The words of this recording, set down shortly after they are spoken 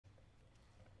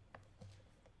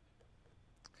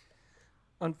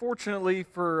Unfortunately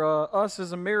for us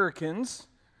as Americans,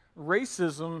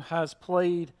 racism has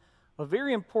played a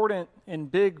very important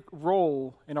and big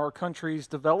role in our country's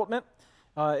development.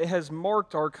 It has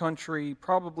marked our country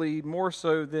probably more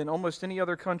so than almost any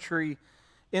other country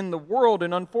in the world,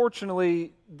 and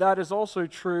unfortunately, that is also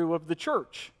true of the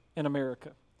church in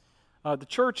America. The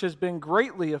church has been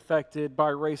greatly affected by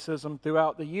racism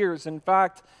throughout the years. In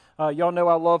fact, y'all know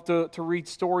I love to read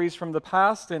stories from the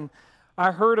past, and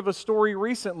I heard of a story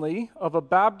recently of a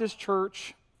Baptist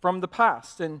church from the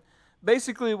past. And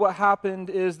basically what happened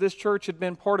is this church had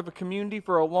been part of a community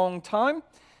for a long time,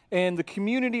 and the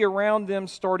community around them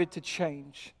started to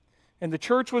change. And the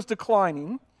church was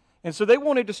declining, and so they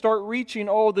wanted to start reaching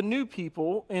all the new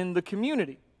people in the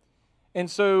community.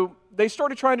 And so they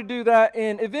started trying to do that,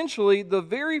 and eventually the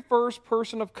very first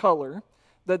person of color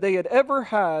that they had ever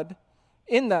had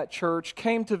in that church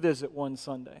came to visit one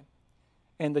Sunday.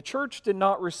 And the church did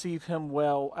not receive him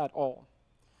well at all.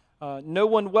 No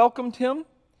one welcomed him.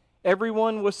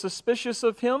 Everyone was suspicious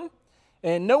of him.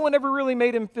 And no one ever really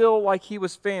made him feel like he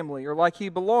was family or like he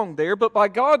belonged there. But by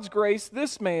God's grace,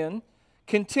 this man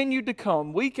continued to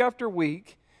come week after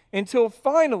week until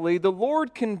finally the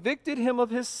Lord convicted him of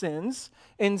his sins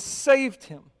and saved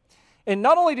him. And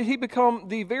not only did he become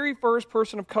the very first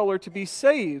person of color to be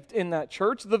saved in that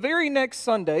church, the very next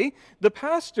Sunday, the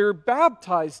pastor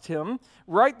baptized him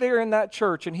right there in that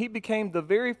church, and he became the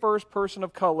very first person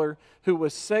of color who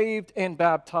was saved and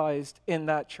baptized in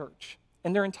that church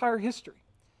in their entire history.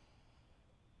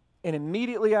 And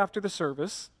immediately after the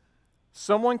service,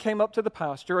 someone came up to the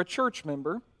pastor, a church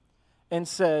member, and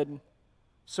said,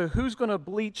 "So who's going to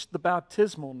bleach the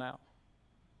baptismal now?"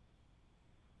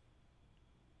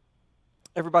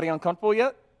 Everybody uncomfortable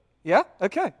yet? Yeah?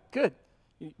 Okay, good.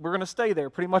 We're going to stay there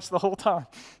pretty much the whole time.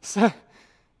 So,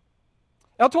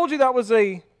 I told you that was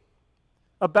a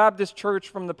Baptist church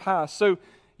from the past. So,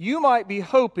 you might be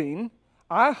hoping,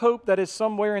 I hope that is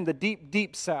somewhere in the deep,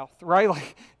 deep South, right?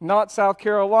 Like, not South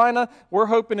Carolina. We're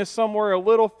hoping it's somewhere a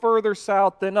little further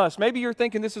south than us. Maybe you're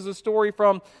thinking this is a story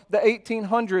from the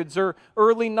 1800s or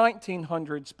early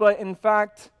 1900s. But in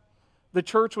fact, the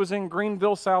church was in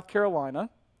Greenville, South Carolina.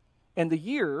 And the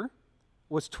year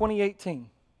was 2018.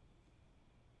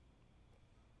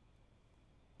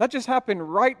 That just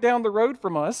happened right down the road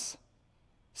from us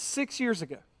 6 years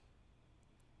ago.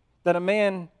 That a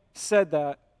man said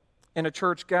that in a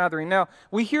church gathering. Now,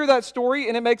 we hear that story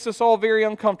and it makes us all very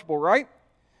uncomfortable, right?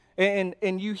 And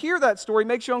you hear that story, it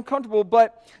makes you uncomfortable,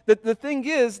 but the thing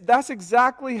is, that's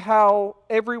exactly how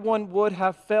everyone would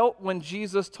have felt when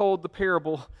Jesus told the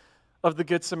parable of the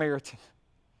Good Samaritan.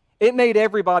 It made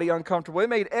everybody uncomfortable. It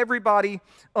made everybody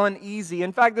uneasy.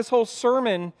 In fact, this whole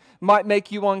sermon might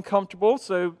make you uncomfortable,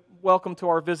 so welcome to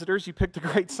our visitors. You picked a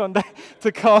great Sunday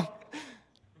to come.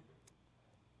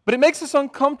 But it makes us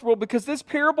uncomfortable because this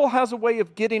parable has a way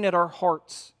of getting at our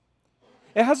hearts.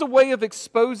 It has a way of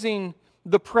exposing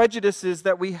the prejudices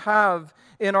that we have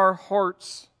in our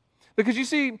hearts. Because you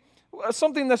see,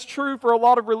 something that's true for a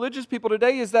lot of religious people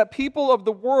today is that people of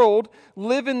the world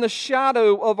live in the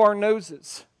shadow of our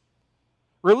noses.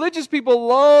 Religious people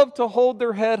love to hold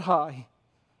their head high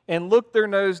and look their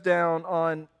nose down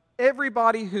on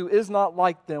everybody who is not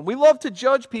like them. We love to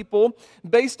judge people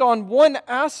based on one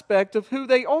aspect of who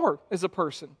they are as a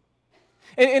person.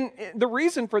 And the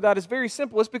reason for that is very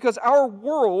simple. It's because our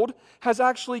world has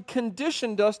actually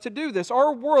conditioned us to do this.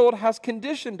 Our world has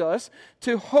conditioned us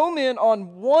to home in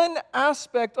on one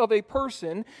aspect of a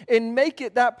person and make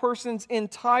it that person's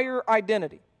entire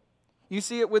identity. You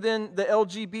see it within the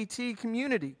LGBT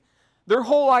community. Their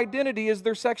whole identity is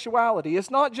their sexuality.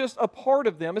 It's not just a part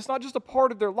of them. It's not just a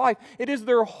part of their life. It is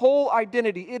their whole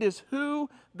identity. It is who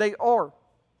they are.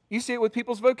 You see it with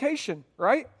people's vocation,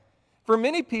 right? For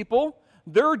many people,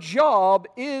 their job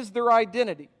is their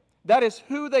identity. That is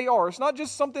who they are. It's not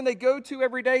just something they go to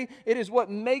every day. It is what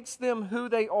makes them who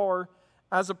they are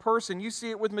as a person. You see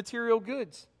it with material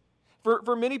goods.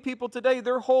 For many people today,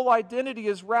 their whole identity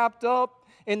is wrapped up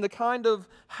in the kind of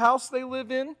house they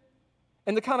live in,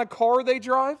 and the kind of car they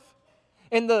drive,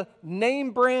 and the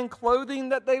name brand clothing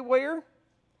that they wear,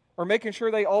 or making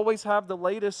sure they always have the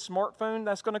latest smartphone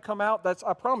that's going to come out.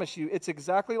 I promise you, it's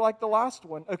exactly like the last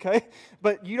one, okay?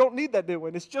 But you don't need that new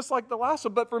one. It's just like the last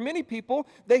one. But for many people,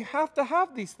 they have to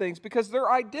have these things because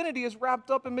their identity is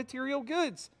wrapped up in material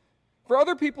goods. For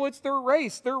other people, it's their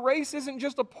race. Their race isn't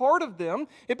just a part of them.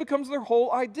 It becomes their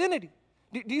whole identity.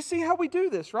 Do you see how we do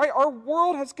this, right? Our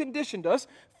world has conditioned us.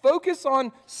 Focus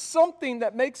on something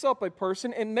that makes up a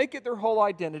person and make it their whole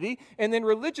identity. And then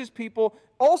religious people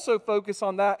also focus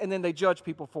on that, and then they judge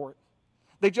people for it.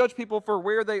 They judge people for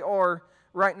where they are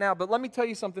right now. But let me tell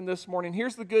you something this morning.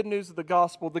 Here's the good news of the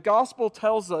gospel. The gospel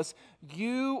tells us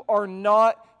you are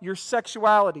not your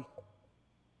sexuality.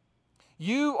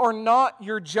 You are not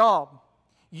your job.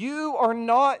 You are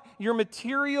not your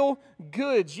material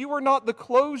goods. You are not the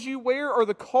clothes you wear or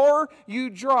the car you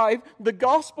drive. The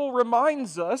gospel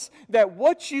reminds us that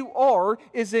what you are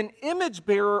is an image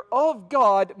bearer of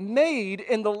God made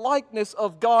in the likeness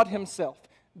of God Himself.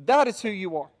 That is who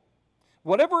you are.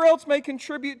 Whatever else may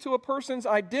contribute to a person's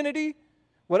identity,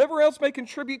 whatever else may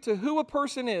contribute to who a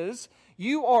person is,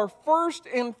 you are first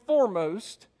and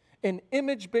foremost an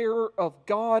image bearer of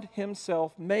God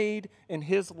Himself made in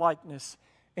His likeness.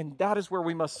 And that is where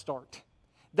we must start.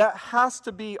 That has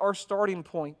to be our starting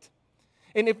point.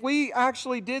 And if we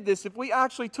actually did this, if we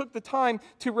actually took the time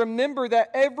to remember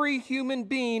that every human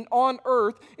being on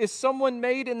earth is someone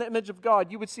made in the image of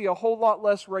God, you would see a whole lot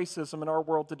less racism in our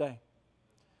world today.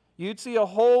 You'd see a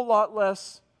whole lot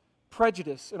less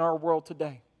prejudice in our world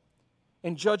today,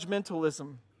 and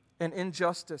judgmentalism and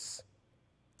injustice.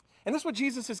 And that's what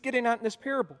Jesus is getting at in this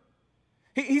parable.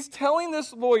 He's telling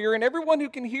this lawyer and everyone who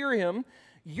can hear him,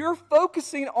 you're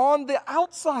focusing on the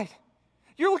outside.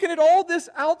 You're looking at all this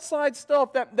outside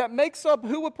stuff that makes up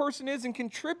who a person is and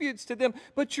contributes to them,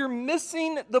 but you're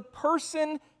missing the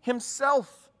person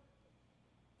himself.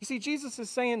 You see, Jesus is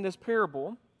saying this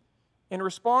parable in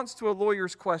response to a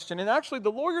lawyer's question. And actually,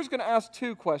 the lawyer's going to ask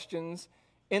two questions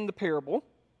in the parable.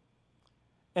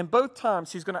 And both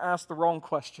times, he's going to ask the wrong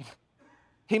question.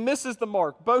 He misses the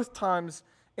mark both times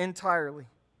entirely.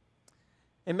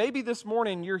 And maybe this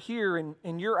morning you're here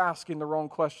and you're asking the wrong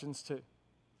questions too.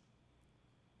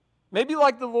 Maybe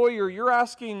like the lawyer, you're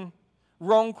asking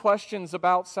wrong questions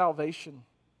about salvation.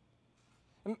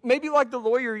 Maybe like the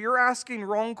lawyer, you're asking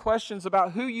wrong questions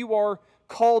about who you are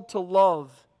called to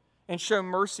love and show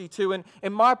mercy to.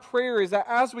 And my prayer is that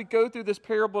as we go through this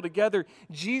parable together,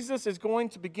 Jesus is going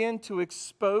to begin to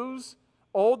expose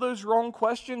all those wrong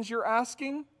questions you're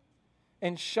asking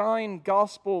and shine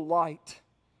gospel light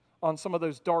on some of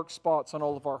those dark spots on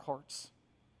all of our hearts.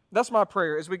 That's my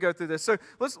prayer as we go through this. So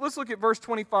let's look at verse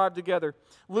 25 together.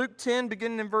 Luke 10,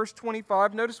 beginning in verse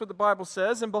 25. Notice what the Bible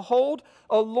says. And behold,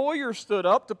 a lawyer stood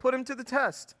up to put him to the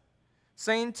test,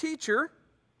 saying, Teacher,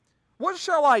 what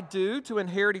shall I do to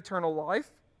inherit eternal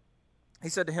life? He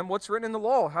said to him, What's written in the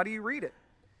law? How do you read it?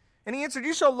 And he answered,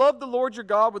 You shall love the Lord your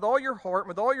God with all your heart, and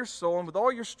with all your soul, and with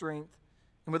all your strength,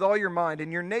 and with all your mind,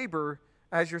 and your neighbor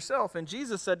as yourself. And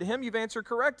Jesus said to him, You've answered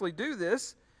correctly. Do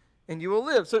this, and you will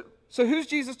live. So who's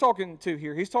Jesus talking to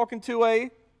here? He's talking to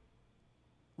a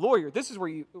lawyer. This is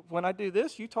where when I do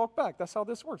this, you talk back. That's how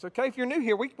this works, okay? If you're new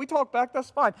here, we talk back. That's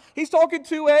fine. He's talking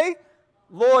to a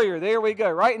lawyer. There we go,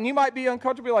 right? And you might be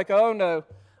uncomfortable, like, oh no,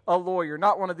 a lawyer,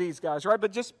 not one of these guys, right?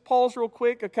 But just pause real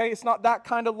quick, okay? It's not that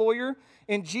kind of lawyer.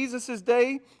 In Jesus'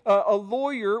 day, a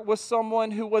lawyer was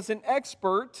someone who was an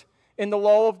expert in the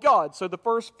law of God. So the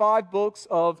first 5 books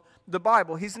of the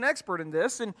Bible. He's an expert in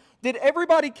this. And did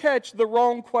everybody catch the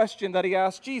wrong question that he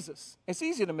asked Jesus? It's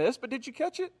easy to miss, but did you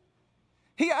catch it?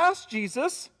 He asked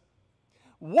Jesus,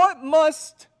 What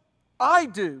must I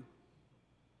do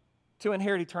to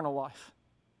inherit eternal life?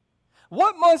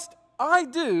 What must I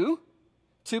do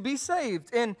to be saved?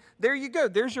 And there you go.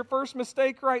 There's your first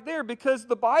mistake right there, because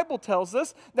the Bible tells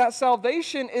us that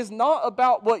salvation is not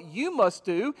about what you must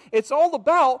do. It's all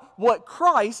about what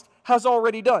Christ has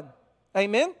already done.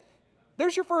 Amen?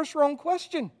 There's your first wrong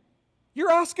question. You're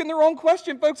asking the wrong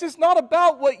question, folks. It's not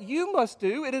about what you must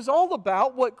do. It is all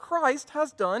about what Christ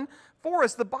has done for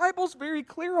us. The Bible's very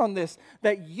clear on this,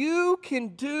 that you can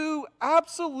do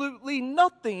absolutely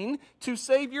nothing to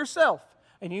save yourself.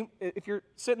 And if you're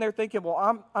sitting there thinking,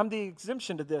 well, I'm the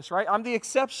exemption to this, right? I'm the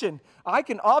exception. I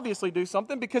can obviously do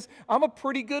something because I'm a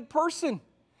pretty good person.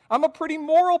 I'm a pretty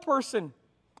moral person.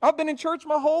 I've been in church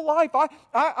my whole life.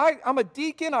 I'm a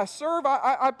deacon. I serve.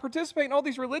 I participate in all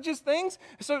these religious things.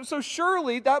 So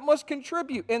surely that must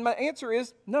contribute. And my answer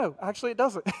is no, actually it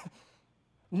doesn't.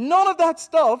 None of that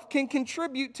stuff can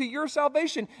contribute to your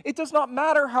salvation. It does not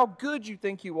matter how good you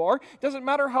think you are. It doesn't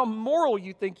matter how moral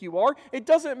you think you are. It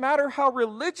doesn't matter how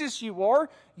religious you are.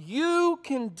 You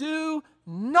can do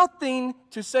nothing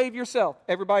to save yourself.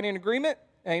 Everybody in agreement?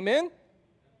 Amen?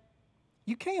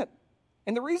 You can't.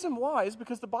 And the reason why is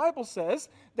because the Bible says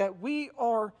that we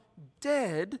are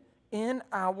dead in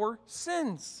our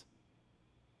sins.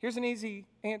 Here's an easy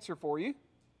answer for you.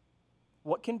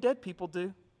 What can dead people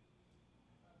do?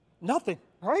 Nothing,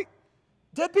 right?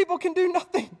 Dead people can do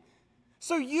nothing.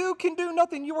 So you can do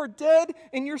nothing. You are dead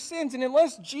in your sins. And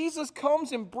unless Jesus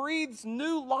comes and breathes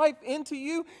new life into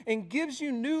you and gives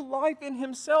you new life in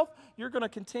Himself, you're going to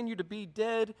continue to be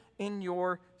dead in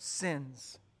your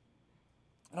sins.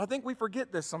 And I think we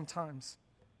forget this sometimes.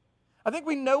 I think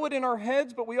we know it in our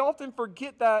heads, but we often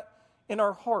forget that in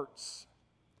our hearts.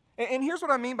 And here's what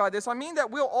I mean by this. I mean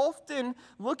that we'll often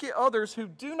look at others who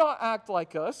do not act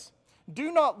like us,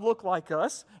 do not look like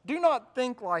us, do not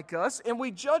think like us, and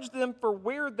we judge them for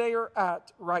where they are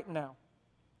at right now.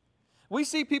 We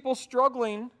see people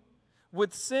struggling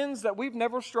with sins that we've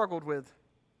never struggled with.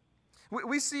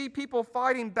 We see people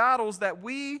fighting battles that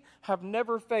we have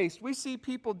never faced. We see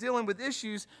people dealing with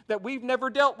issues that we've never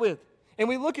dealt with. And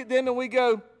we look at them and we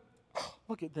go, oh,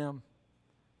 look at them.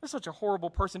 They're such a horrible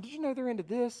person. Did you know they're into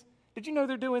this? Did you know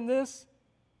they're doing this?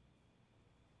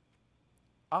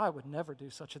 I would never do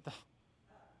such a thing.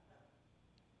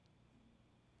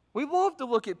 We love to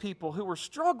look at people who are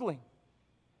struggling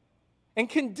and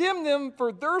condemn them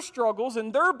for their struggles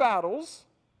and their battles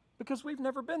because we've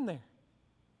never been there.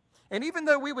 And even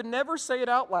though we would never say it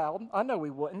out loud, I know we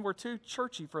wouldn't, we're too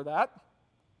churchy for that,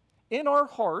 in our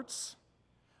hearts,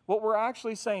 what we're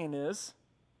actually saying is,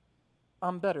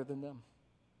 I'm better than them.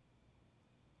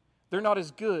 They're not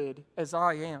as good as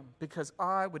I am because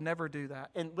I would never do that.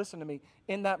 And listen to me,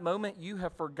 in that moment, you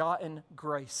have forgotten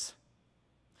grace.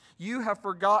 You have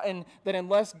forgotten that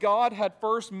unless God had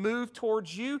first moved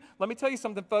towards you, let me tell you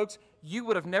something, folks, you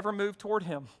would have never moved toward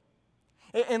Him.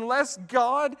 Unless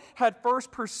God had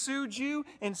first pursued you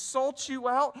and sought you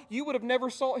out, you would have never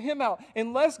sought Him out.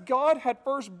 Unless God had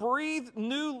first breathed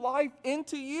new life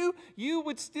into you, you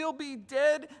would still be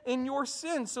dead in your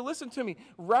sins. So listen to me.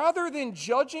 Rather than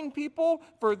judging people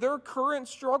for their current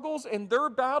struggles and their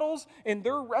battles and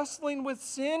their wrestling with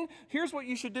sin, here's what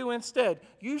you should do instead.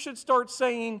 You should start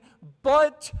saying,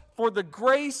 but for the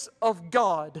grace of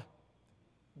God,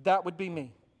 that would be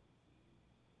me.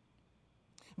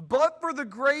 But for the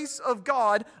grace of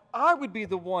God, I would be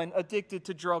the one addicted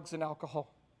to drugs and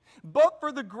alcohol. But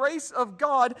for the grace of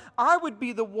God, I would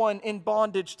be the one in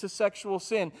bondage to sexual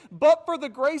sin. But for the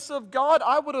grace of God,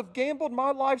 I would have gambled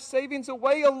my life savings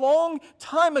away a long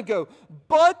time ago.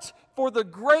 But for the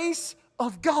grace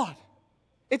of God.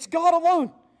 It's God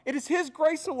alone. It is His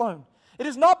grace alone. It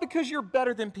is not because you're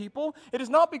better than people. It is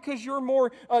not because you're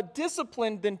more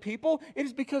disciplined than people. It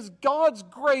is because God's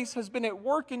grace has been at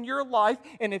work in your life.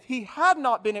 And if He had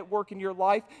not been at work in your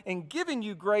life and given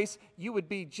you grace, you would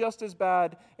be just as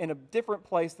bad in a different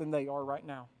place than they are right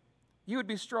now. You would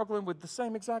be struggling with the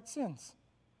same exact sins.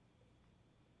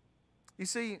 You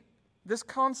see, this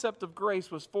concept of grace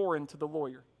was foreign to the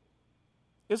lawyer.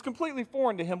 It's completely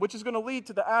foreign to him, which is going to lead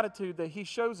to the attitude that he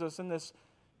shows us in this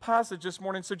passage this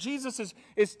morning. So Jesus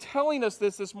is telling us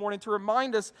this morning to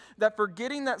remind us that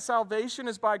forgetting that salvation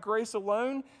is by grace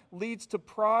alone leads to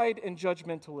pride and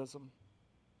judgmentalism.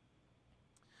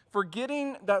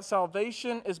 Forgetting that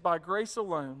salvation is by grace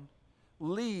alone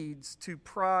leads to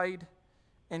pride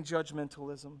and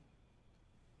judgmentalism.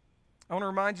 I want to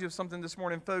remind you of something this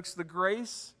morning, folks. The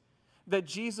grace that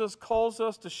Jesus calls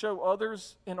us to show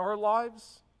others in our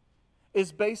lives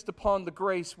is based upon the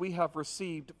grace we have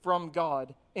received from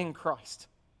God in Christ.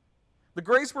 The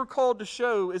grace we're called to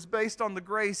show is based on the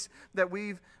grace that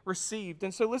we've received.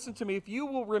 And so listen to me, if you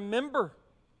will remember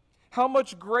how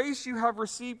much grace you have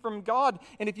received from God,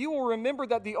 and if you will remember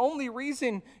that the only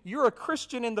reason you're a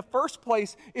Christian in the first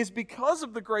place is because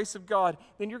of the grace of God,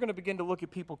 then you're going to begin to look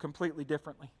at people completely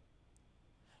differently.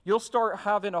 You'll start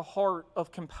having a heart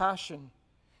of compassion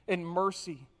and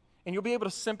mercy. And you'll be able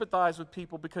to sympathize with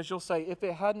people because you'll say, if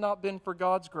it had not been for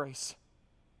God's grace,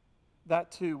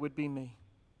 that too would be me.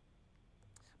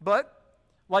 But,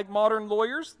 like modern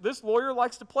lawyers, this lawyer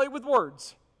likes to play with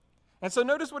words. And so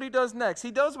notice what he does next.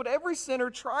 He does what every sinner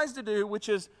tries to do, which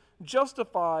is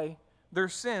justify their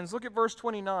sins. Look at verse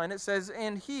 29. It says,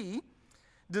 and he,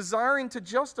 desiring to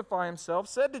justify himself,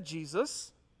 said to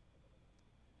Jesus,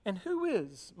 and who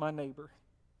is my neighbor?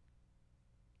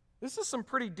 This is some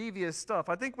pretty devious stuff.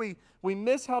 I think we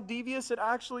miss how devious it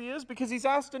actually is because he's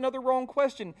asked another wrong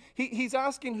question. He's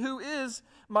asking, who is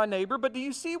my neighbor? But do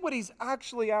you see what he's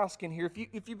actually asking here?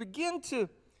 If you begin to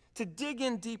dig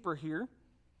in deeper here,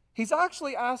 he's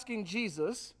actually asking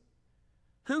Jesus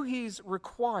who he's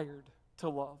required to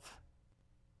love.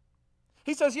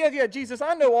 He says, yeah, Jesus,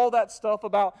 I know all that stuff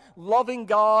about loving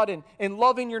God and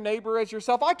loving your neighbor as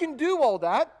yourself. I can do all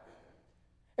that.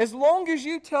 As long as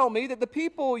you tell me that the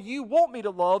people you want me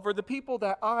to love are the people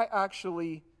that I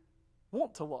actually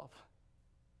want to love.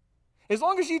 As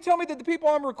long as you tell me that the people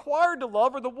I'm required to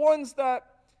love are the ones that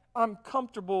I'm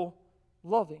comfortable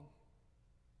loving.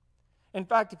 In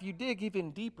fact, if you dig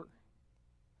even deeper,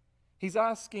 he's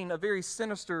asking a very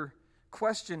sinister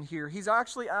question here. He's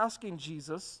actually asking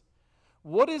Jesus,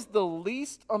 what is the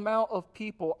least amount of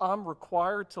people I'm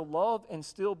required to love and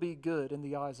still be good in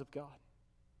the eyes of God?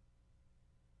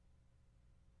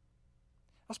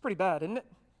 That's pretty bad, isn't it?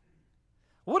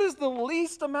 What is the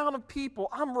least amount of people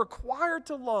I'm required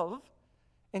to love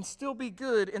and still be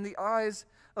good in the eyes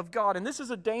of God? And this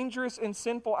is a dangerous and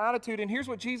sinful attitude. And here's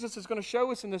what Jesus is going to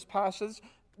show us in this passage.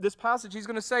 He's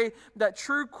going to say that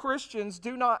true Christians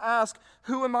do not ask,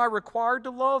 who am I required to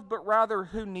love, but rather,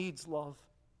 who needs love?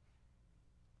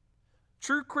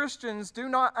 True Christians do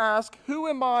not ask, who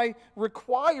am I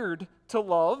required to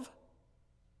love?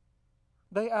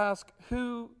 They ask,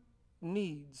 who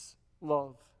needs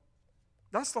love?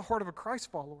 That's the heart of a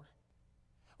Christ follower.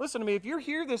 Listen to me, if you're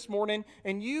here this morning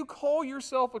and you call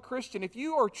yourself a Christian, if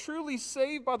you are truly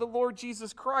saved by the Lord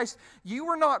Jesus Christ, you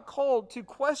are not called to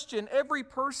question every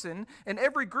person and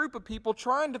every group of people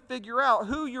trying to figure out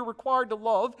who you're required to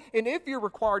love and if you're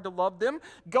required to love them.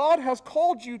 God has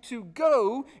called you to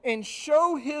go and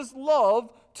show His love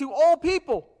to all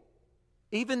people,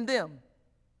 even them.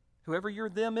 Whoever your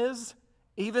them is,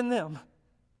 even them.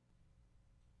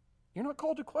 You're not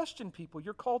called to question people.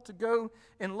 You're called to go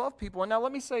and love people. And now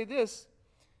let me say this.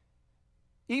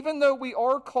 Even though we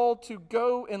are called to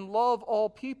go and love all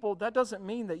people, that doesn't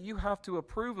mean that you have to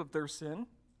approve of their sin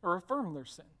or affirm their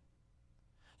sin.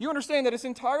 You understand that it's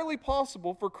entirely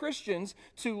possible for Christians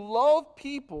to love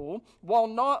people while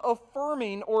not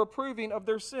affirming or approving of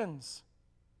their sins.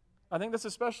 I think that's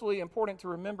especially important to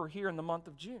remember here in the month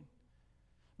of June.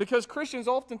 Because Christians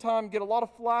oftentimes get a lot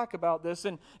of flack about this,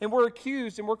 and we're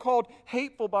accused and we're called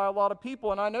hateful by a lot of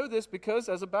people. And I know this because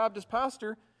as a Baptist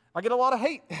pastor, I get a lot of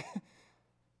hate.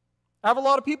 I have a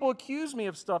lot of people accuse me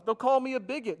of stuff. They'll call me a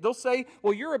bigot. They'll say,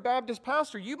 well, you're a Baptist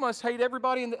pastor. You must hate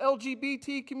everybody in the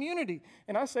LGBT community.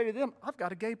 And I say to them, I've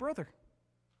got a gay brother.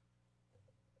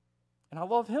 And I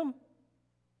love him.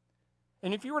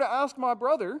 And if you were to ask my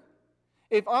brother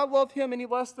if I love him any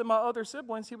less than my other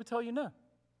siblings, he would tell you no.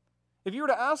 If you were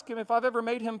to ask him if I've ever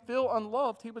made him feel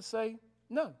unloved, he would say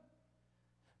no.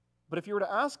 But if you were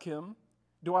to ask him,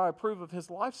 do I approve of his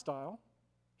lifestyle,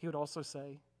 he would also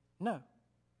say no.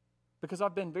 Because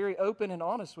I've been very open and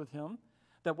honest with him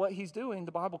that what he's doing,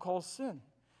 the Bible calls sin.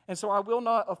 And so I will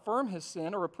not affirm his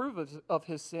sin or approve of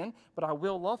his sin, but I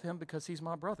will love him because he's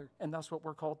my brother. And that's what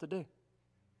we're called to do.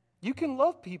 You can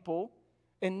love people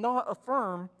and not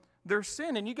affirm their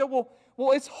sin. And you go,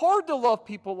 well, it's hard to love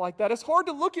people like that. It's hard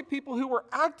to look at people who are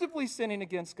actively sinning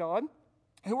against God,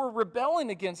 who are rebelling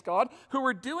against God, who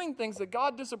are doing things that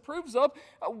God disapproves of.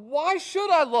 Why should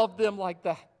I love them like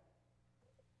that?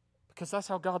 Because that's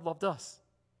how God loved us,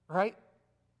 right?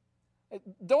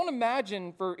 Don't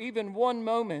imagine for even one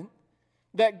moment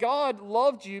that God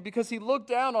loved you because He looked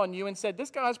down on you and said, this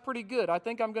guy's pretty good. I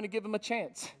think I'm going to give him a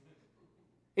chance.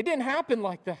 It didn't happen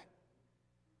like that.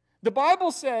 The Bible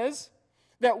says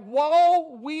that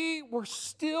while we were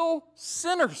still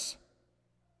sinners,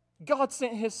 God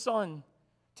sent His Son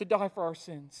to die for our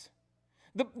sins.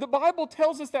 The Bible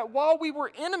tells us that while we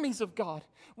were enemies of God,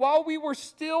 while we were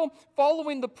still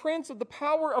following the prince of the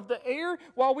power of the air,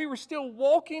 while we were still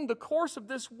walking the course of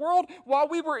this world, while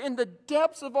we were in the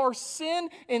depths of our sin,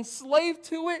 enslaved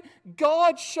to it,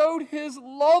 God showed His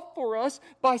love for us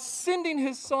by sending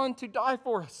His Son to die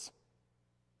for us.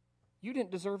 You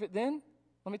didn't deserve it then.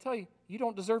 Let me tell you, you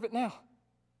don't deserve it now.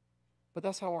 But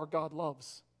that's how our God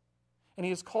loves. And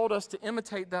He has called us to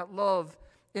imitate that love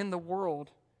in the world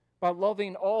by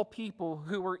loving all people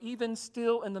who are even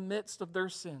still in the midst of their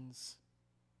sins.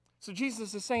 So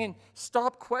Jesus is saying,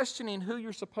 stop questioning who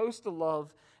you're supposed to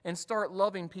love and start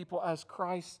loving people as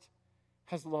Christ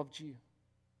has loved you.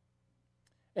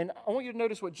 And I want you to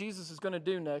notice what Jesus is going to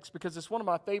do next, because it's one of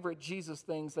my favorite Jesus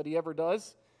things that He ever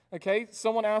does. Okay,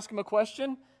 someone asks Him a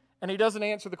question, and He doesn't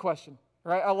answer the question,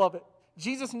 right? I love it.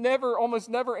 Jesus almost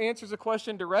never answers a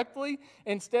question directly.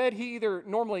 Instead, He either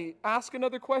normally asks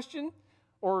another question,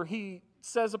 or He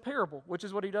says a parable, which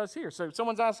is what He does here. So if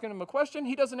someone's asking Him a question,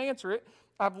 He doesn't answer it.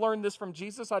 I've learned this from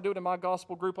Jesus. I do it in my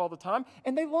gospel group all the time,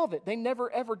 and they love it. They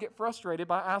never, ever get frustrated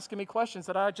by asking me questions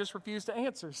that I just refuse to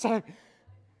answer. So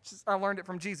I learned it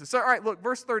from Jesus. So, all right, look,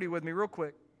 verse 30 with me real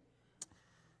quick.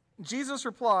 Jesus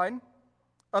replied,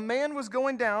 a man was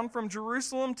going down from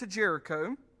Jerusalem to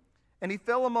Jericho, and he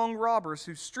fell among robbers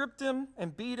who stripped him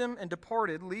and beat him and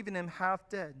departed, leaving him half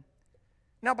dead.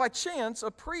 Now by chance, a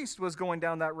priest was going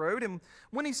down that road, and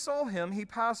when he saw him, he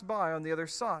passed by on the other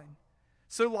side.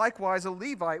 So likewise a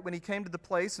Levite, when he came to the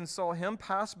place and saw him,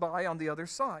 passed by on the other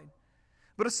side.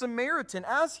 But a Samaritan,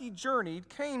 as he journeyed,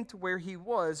 came to where he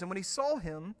was, and when he saw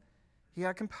him, he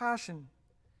had compassion.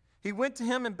 He went to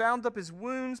him and bound up his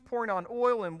wounds, pouring on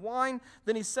oil and wine.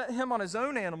 Then he set him on his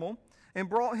own animal and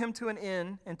brought him to an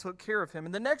inn and took care of him.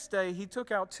 And the next day he took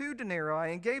out 2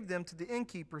 denarii and gave them to the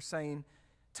innkeeper, saying,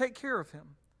 take care of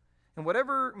him. And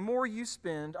whatever more you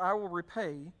spend, I will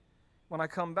repay when I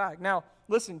come back. Now,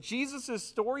 listen, Jesus'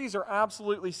 stories are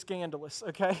absolutely scandalous,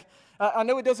 okay? I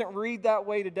know it doesn't read that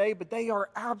way today, but they are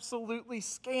absolutely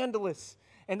scandalous.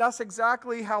 And that's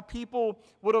exactly how people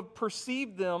would have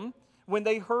perceived them when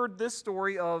they heard this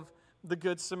story of the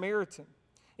Good Samaritan.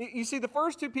 You see, the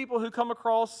first two people who come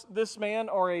across this man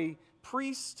are a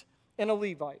priest and a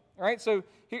Levite, all right? So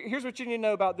here's what you need to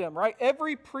know about them, right?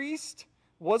 Every priest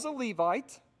was a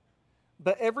Levite,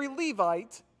 but every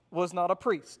Levite was not a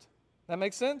priest. That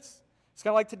makes sense? It's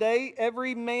kind of like today,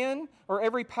 every man or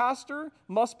every pastor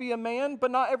must be a man,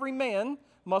 but not every man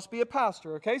must be a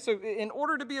pastor, okay? So in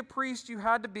order to be a priest, you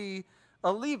had to be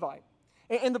a Levite.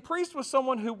 And the priest was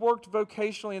someone who worked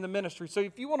vocationally in the ministry. So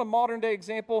if you want a modern-day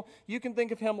example, you can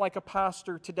think of him like a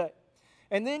pastor today.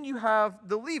 And then you have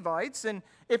the Levites, and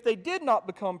if they did not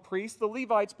become priests, the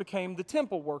Levites became the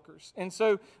temple workers. And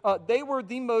so they were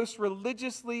the most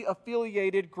religiously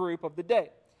affiliated group of the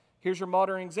day. Here's your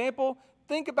modern example.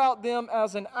 Think about them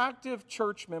as an active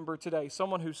church member today,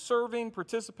 someone who's serving,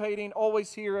 participating,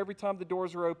 always here every time the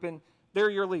doors are open. They're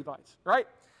your Levites, right?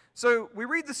 So we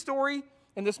read the story,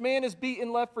 and this man is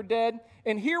beaten, left for dead,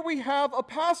 and here we have a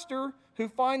pastor who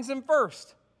finds him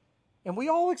first. And we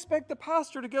all expect the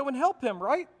pastor to go and help him,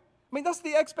 right? I mean, that's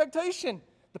the expectation.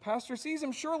 The pastor sees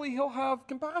him, surely he'll have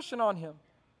compassion on him.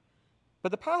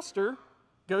 But the pastor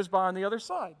goes by on the other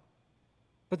side.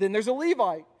 But then there's a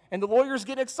Levite. And the lawyers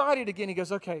get excited again. He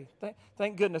goes, okay,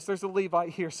 thank goodness there's a Levite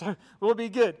here, so we'll be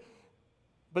good.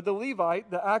 But the Levite,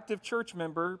 the active church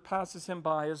member, passes him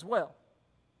by as well.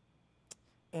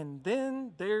 And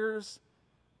then there's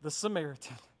the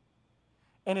Samaritan.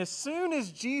 And as soon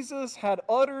as Jesus had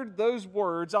uttered those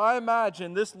words, I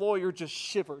imagine this lawyer just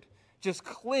shivered, just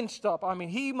clenched up. I mean,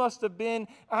 he must have been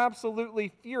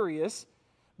absolutely furious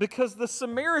because the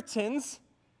Samaritans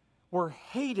were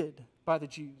hated by the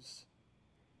Jews.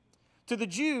 To the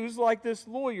Jews, like this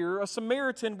lawyer, a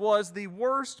Samaritan was the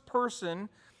worst person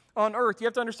on earth. You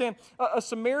have to understand, a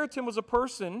Samaritan was a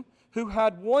person who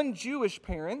had one Jewish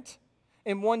parent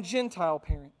and one Gentile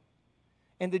parent.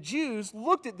 And the Jews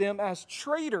looked at them as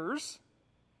traitors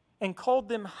and called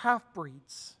them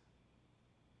half-breeds.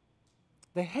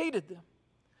 They hated them.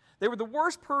 They were the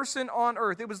worst person on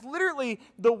earth. It was literally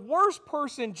the worst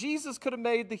person Jesus could have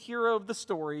made the hero of the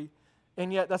story,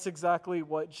 and yet that's exactly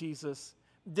what Jesus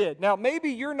did. Now, maybe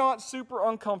you're not super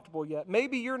uncomfortable yet.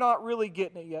 Maybe you're not really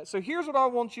getting it yet. So here's what I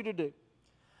want you to do.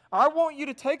 I want you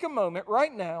to take a moment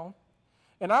right now,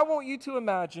 and I want you to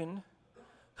imagine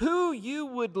who you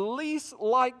would least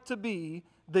like to be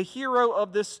the hero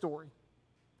of this story.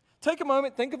 Take a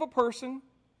moment, think of a person,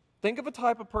 think of a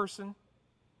type of person.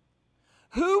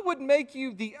 Who would make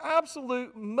you the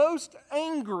absolute most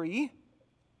angry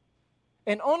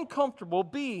and uncomfortable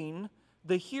being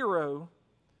the hero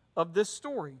of this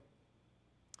story?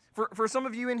 For some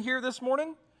of you in here this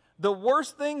morning, the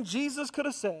worst thing Jesus could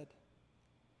have said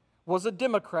was a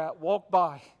Democrat walked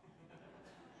by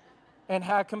and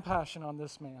had compassion on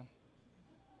this man.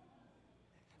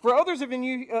 For others of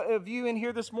you in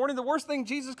here this morning, the worst thing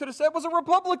Jesus could have said was a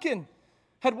Republican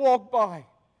had walked by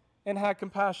and had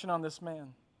compassion on this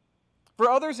man. For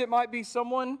others, it might be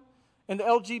someone in the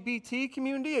LGBT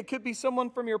community. It could be someone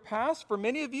from your past. For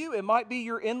many of you, it might be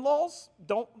your in-laws.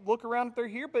 Don't look around if they're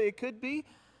here, but it could be.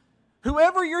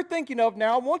 Whoever you're thinking of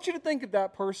now, I want you to think of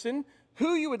that person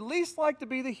who you would least like to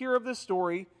be the hero of this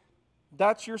story.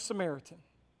 That's your Samaritan.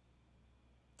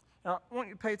 Now, I want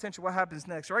you to pay attention to what happens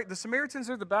next, right? The Samaritans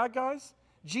are the bad guys.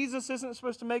 Jesus isn't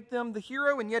supposed to make them the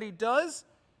hero, and yet he does.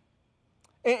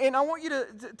 And I want you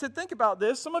to think about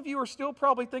this. Some of you are still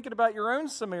probably thinking about your own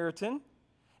Samaritan.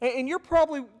 And you're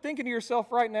probably thinking to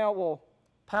yourself right now, well,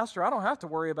 Pastor, I don't have to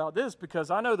worry about this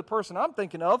because I know the person I'm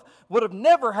thinking of would have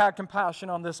never had compassion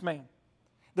on this man.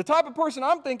 The type of person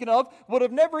I'm thinking of would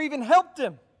have never even helped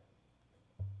him.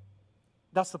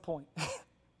 That's the point.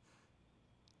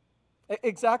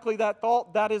 Exactly that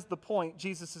thought, that is the point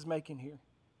Jesus is making here.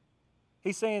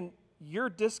 He's saying you're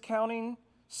discounting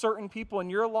certain people in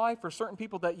your life or certain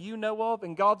people that you know of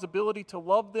and God's ability to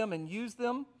love them and use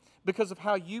them because of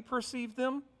how you perceive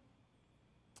them.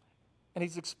 And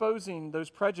he's exposing those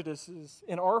prejudices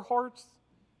in our hearts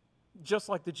just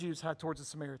like the Jews had towards the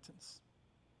Samaritans.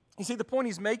 You see, the point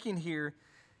he's making here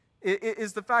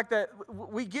is the fact that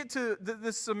we get to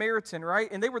this Samaritan, right?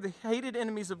 And they were the hated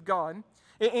enemies of God.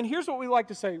 And here's what we like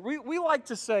to say. We like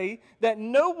to say that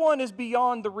no one is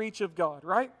beyond the reach of God,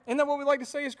 right? Isn't that what we like to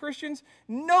say as Christians?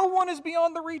 No one is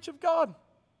beyond the reach of God.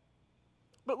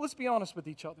 But let's be honest with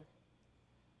each other.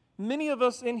 Many of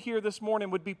us in here this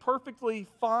morning would be perfectly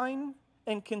fine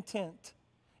and content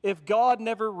if God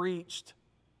never reached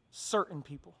certain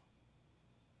people.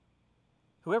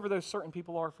 Whoever those certain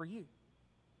people are for you.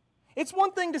 It's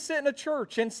one thing to sit in a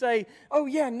church and say, oh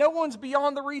yeah, no one's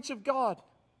beyond the reach of God.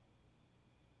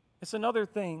 It's another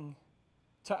thing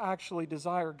to actually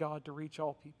desire God to reach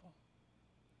all people.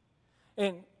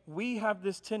 And we have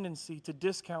this tendency to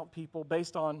discount people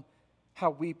based on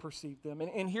how we perceive them.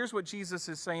 And here's what Jesus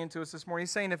is saying to us this morning.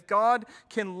 He's saying if God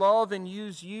can love and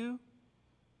use you,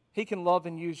 He can love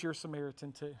and use your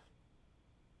Samaritan too.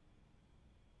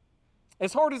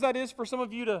 As hard as that is for some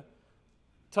of you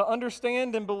to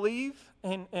understand and believe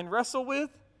and wrestle with,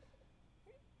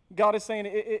 God is saying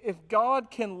if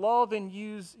God can love and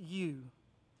use you,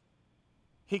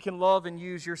 He can love and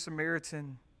use your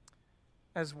Samaritan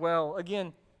as well.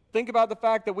 Again, think about the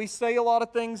fact that we say a lot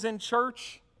of things in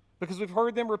church because we've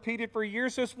heard them repeated for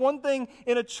years. So it's one thing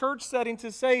in a church setting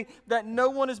to say that no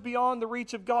one is beyond the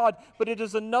reach of God, but it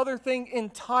is another thing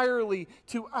entirely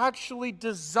to actually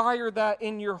desire that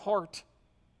in your heart.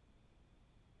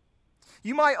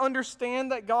 You might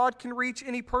understand that God can reach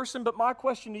any person, but my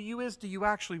question to you is, do you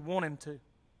actually want Him to?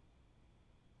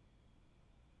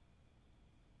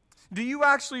 Do you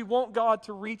actually want God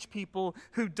to reach people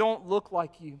who don't look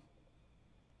like you?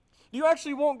 Do you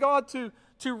actually want God to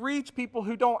reach people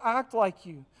who don't act like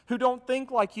you, who don't think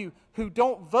like you, who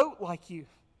don't vote like you?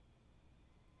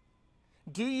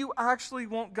 Do you actually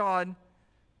want God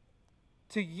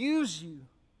to use you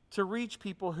to reach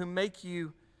people who make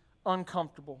you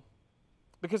uncomfortable?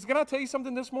 Because can I tell you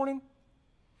something this morning?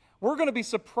 We're going to be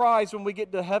surprised when we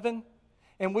get to heaven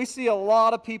and we see a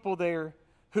lot of people there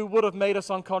who would have made us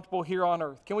uncomfortable here on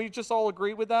earth. Can we just all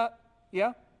agree with that?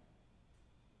 Yeah?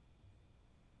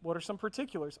 What are some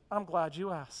particulars? I'm glad you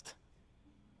asked.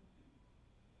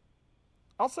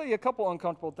 I'll say a couple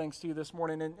uncomfortable things to you this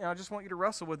morning, and I just want you to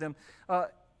wrestle with them.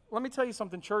 Let me tell you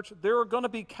something, church. There are going to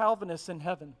be Calvinists in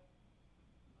heaven.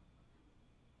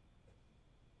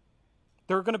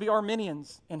 There are going to be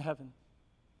Arminians in heaven.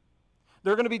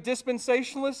 There are going to be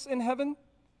dispensationalists in heaven.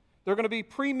 There are going to be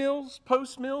pre-mills,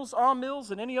 post-mills,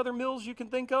 mills, and any other mills you can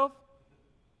think of.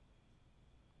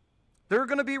 There are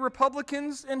going to be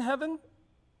Republicans in heaven.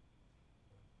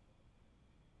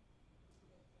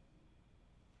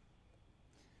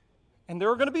 And there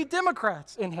are going to be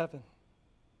Democrats in heaven.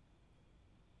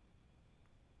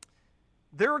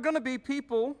 There are going to be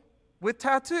people with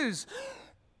tattoos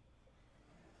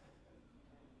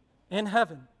in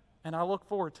heaven, and I look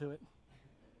forward to it.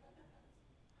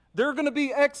 There are going to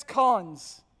be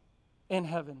ex-cons in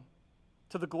heaven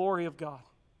to the glory of God.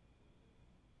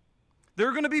 There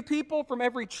are going to be people from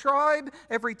every tribe,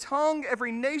 every tongue,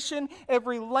 every nation,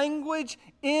 every language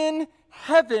in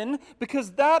heaven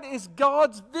because that is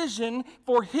God's vision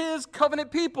for His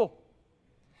covenant people.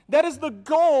 That is the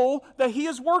goal that He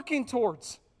is working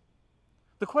towards.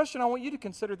 The question I want you to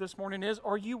consider this morning is,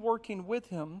 are you working with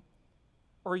Him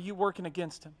or are you working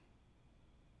against Him?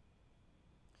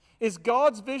 Is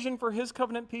God's vision for His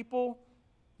covenant people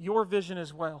your vision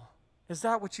as well? Is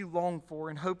that what you long for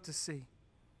and hope to see?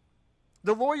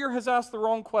 The lawyer has asked the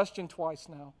wrong question twice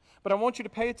now, but I want you to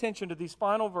pay attention to these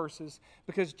final verses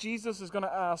because Jesus is going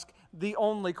to ask the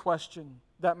only question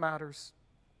that matters.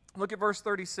 Look at verse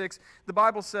 36. The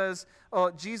Bible says,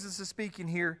 Jesus is speaking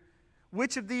here,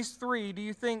 which of these three do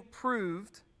you think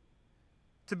proved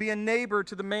to be a neighbor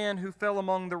to the man who fell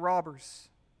among the robbers?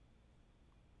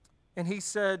 And he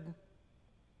said,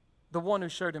 the one who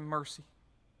showed him mercy.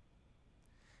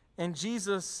 And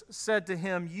Jesus said to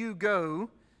him, you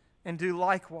go and do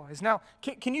likewise. Now,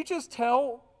 can you just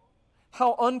tell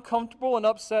how uncomfortable and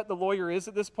upset the lawyer is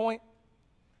at this point?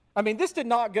 I mean, this did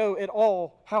not go at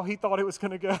all how he thought it was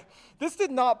going to go. This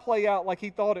did not play out like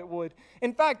he thought it would.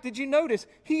 In fact, did you notice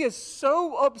he is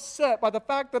so upset by the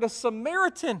fact that a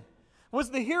Samaritan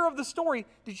was the hero of the story?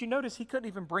 Did you notice he couldn't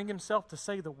even bring himself to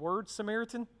say the word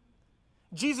Samaritan?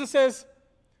 Jesus says,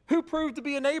 who proved to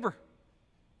be a neighbor?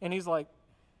 And he's like,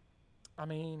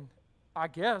 I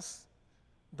guess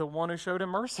the one who showed him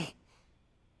mercy.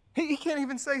 He can't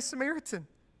even say Samaritan.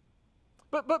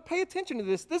 But pay attention to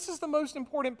this. This is the most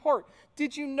important part.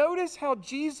 Did you notice how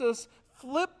Jesus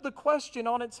flipped the question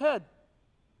on its head?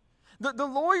 The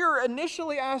lawyer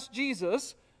initially asked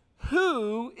Jesus,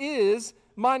 who is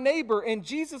my neighbor? And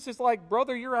Jesus is like,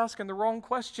 brother, you're asking the wrong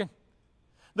question.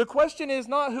 The question is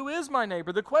not who is my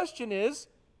neighbor. The question is,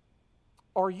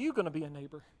 are you going to be a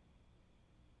neighbor?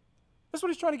 That's what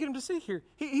he's trying to get him to see here.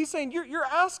 He's saying, you're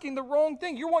asking the wrong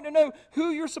thing. You're wanting to know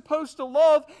who you're supposed to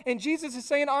love. And Jesus is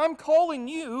saying, I'm calling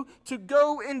you to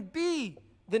go and be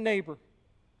the neighbor.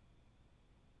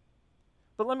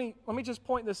 But let me just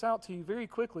point this out to you very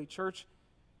quickly, church.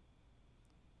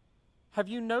 have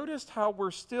you noticed how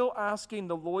we're still asking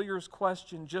the lawyer's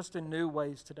question just in new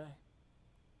ways today?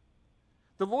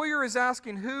 The lawyer is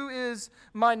asking, who is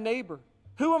my neighbor?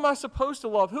 Who am I supposed to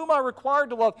love? Who am I required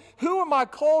to love? Who am I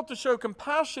called to show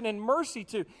compassion and mercy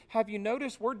to? Have you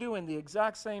noticed we're doing the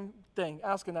exact same thing,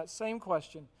 asking that same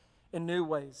question in new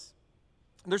ways?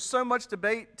 There's so much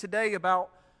debate today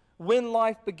about when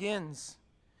life begins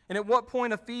and at what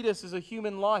point a fetus is a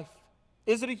human life.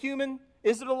 Is it a human?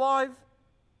 Is it alive?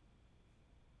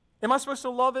 Am I supposed to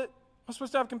love it? Am I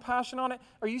supposed to have compassion on it?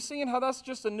 Are you seeing how that's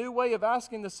just a new way of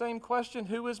asking the same question,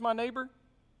 who is my neighbor?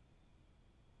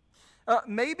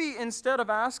 Maybe instead of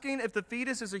asking if the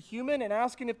fetus is a human and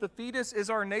asking if the fetus is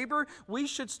our neighbor, we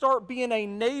should start being a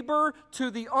neighbor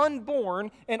to the unborn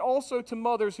and also to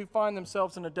mothers who find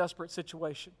themselves in a desperate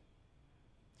situation.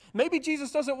 Maybe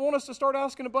Jesus doesn't want us to start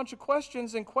asking a bunch of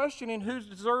questions and questioning who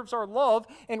deserves our love,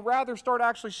 and rather start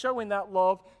actually showing that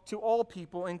love to all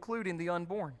people, including the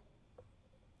unborn.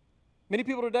 Many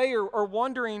people today are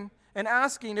wondering and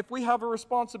asking if we have a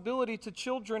responsibility to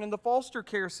children in the foster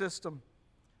care system.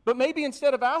 But maybe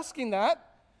instead of asking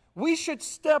that, we should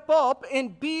step up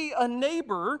and be a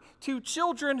neighbor to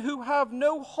children who have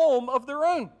no home of their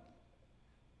own.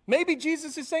 Maybe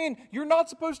Jesus is saying, you're not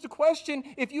supposed to question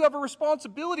if you have a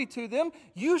responsibility to them.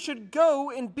 You should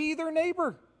go and be their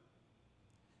neighbor.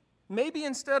 Maybe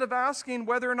instead of asking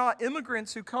whether or not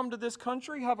immigrants who come to this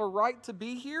country have a right to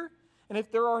be here, and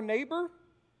if they're our neighbor,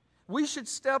 we should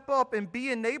step up and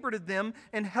be a neighbor to them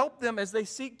and help them as they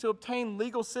seek to obtain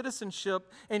legal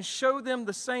citizenship and show them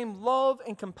the same love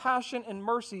and compassion and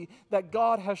mercy that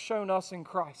God has shown us in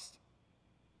Christ.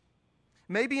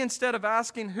 Maybe instead of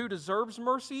asking who deserves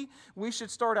mercy, we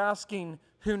should start asking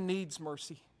who needs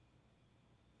mercy.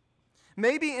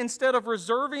 Maybe instead of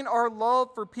reserving our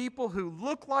love for people who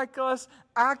look like us,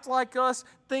 act like us,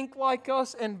 think like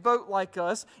us, and vote like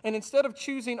us, and instead of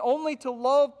choosing only to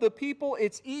love the people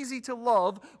it's easy to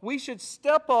love, we should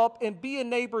step up and be a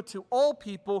neighbor to all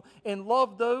people and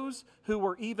love those who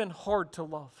are even hard to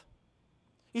love.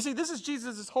 You see, this is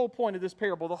Jesus' whole point of this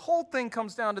parable. The whole thing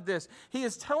comes down to this. He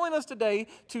is telling us today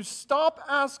to stop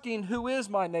asking who is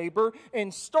my neighbor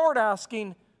and start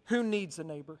asking who needs a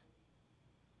neighbor.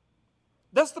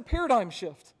 That's the paradigm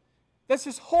shift. That's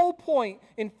his whole point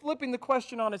in flipping the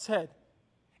question on its head.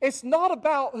 It's not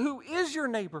about who is your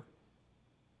neighbor.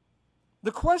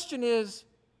 The question is,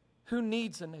 who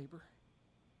needs a neighbor?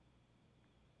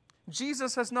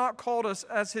 Jesus has not called us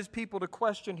as his people to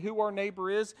question who our neighbor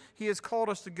is. He has called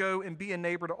us to go and be a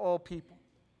neighbor to all people.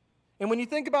 And when you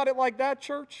think about it like that,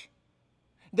 church,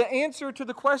 the answer to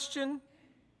the question,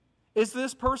 is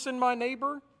this person my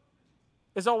neighbor,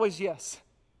 is always yes.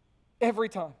 Every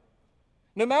time.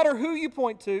 No matter who you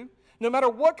point to, no matter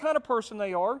what kind of person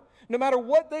they are, no matter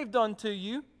what they've done to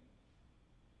you,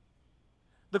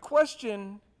 the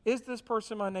question, is this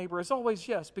person my neighbor, is always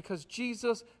yes, because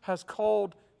Jesus has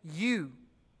called you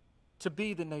to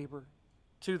be the neighbor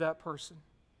to that person.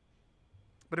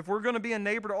 But if we're going to be a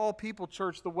neighbor to all people,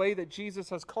 church, the way that Jesus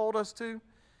has called us to,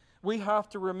 we have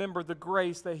to remember the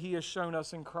grace that he has shown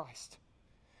us in Christ.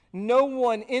 No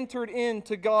one entered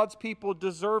into God's people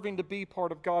deserving to be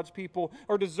part of God's people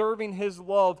or deserving his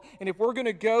love. And if we're going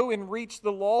to go and reach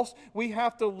the lost, we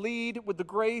have to lead with the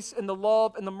grace and the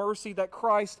love and the mercy that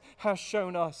Christ has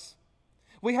shown us.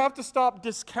 We have to stop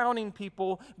discounting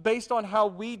people based on how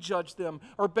we judge them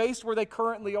or based where they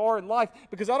currently are in life.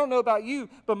 Because I don't know about you,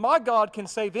 but my God can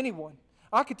save anyone.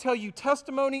 I could tell you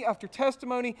testimony after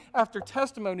testimony after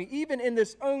testimony, even in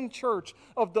this own church,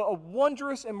 of the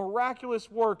wondrous and miraculous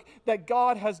work that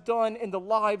God has done in the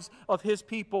lives of his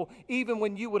people, even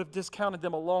when you would have discounted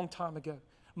them a long time ago.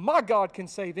 My God can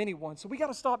save anyone. So we got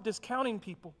to stop discounting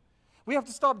people. We have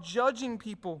to stop judging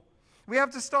people. We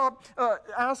have to stop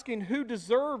asking who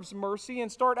deserves mercy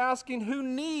and start asking who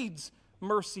needs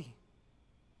mercy.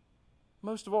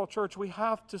 Most of all, church, we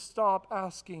have to stop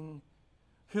asking,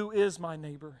 who is my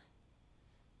neighbor?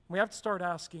 We have to start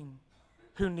asking,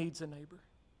 who needs a neighbor?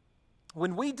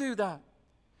 When we do that,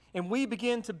 and we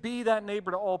begin to be that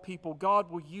neighbor to all people, God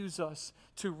will use us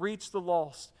to reach the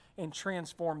lost and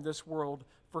transform this world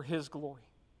for his glory.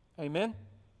 Amen?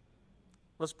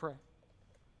 Let's pray.